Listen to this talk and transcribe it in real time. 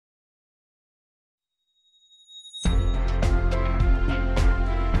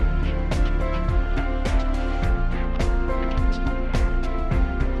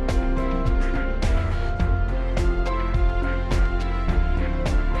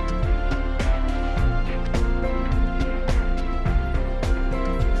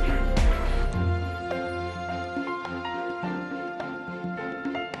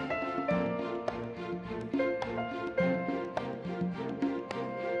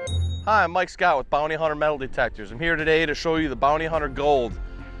Hi, I'm Mike Scott with Bounty Hunter Metal Detectors. I'm here today to show you the Bounty Hunter Gold.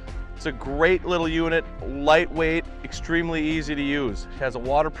 It's a great little unit, lightweight, extremely easy to use. It has a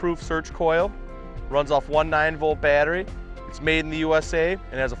waterproof search coil, runs off one 9-volt battery. It's made in the USA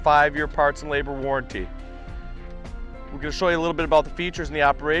and has a 5-year parts and labor warranty. We're going to show you a little bit about the features and the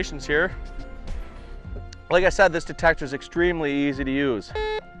operations here. Like I said, this detector is extremely easy to use.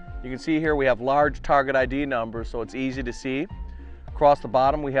 You can see here we have large target ID numbers, so it's easy to see. Across the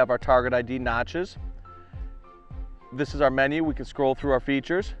bottom we have our target ID notches. This is our menu. We can scroll through our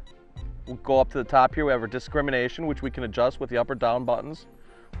features. We'll go up to the top here. We have our discrimination, which we can adjust with the up or down buttons.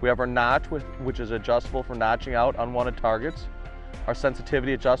 We have our notch, which is adjustable for notching out unwanted targets. Our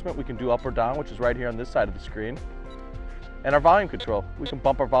sensitivity adjustment, we can do up or down, which is right here on this side of the screen. And our volume control. We can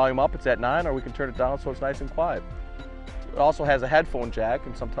bump our volume up, it's at 9, or we can turn it down so it's nice and quiet. It also has a headphone jack,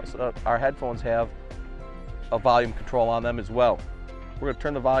 and sometimes our headphones have a volume control on them as well. We're going to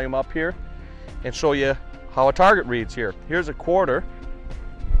turn the volume up here and show you how a target reads here. Here's a quarter.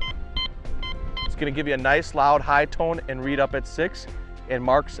 It's going to give you a nice loud high tone and read up at 6 and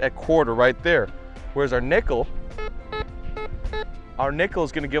marks at quarter right there. Whereas our nickel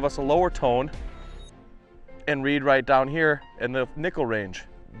is going to give us a lower tone and read right down here in the nickel range.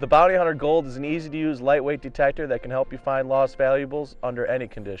 The Bounty Hunter Gold is an easy to use lightweight detector that can help you find lost valuables under any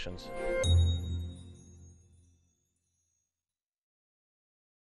conditions.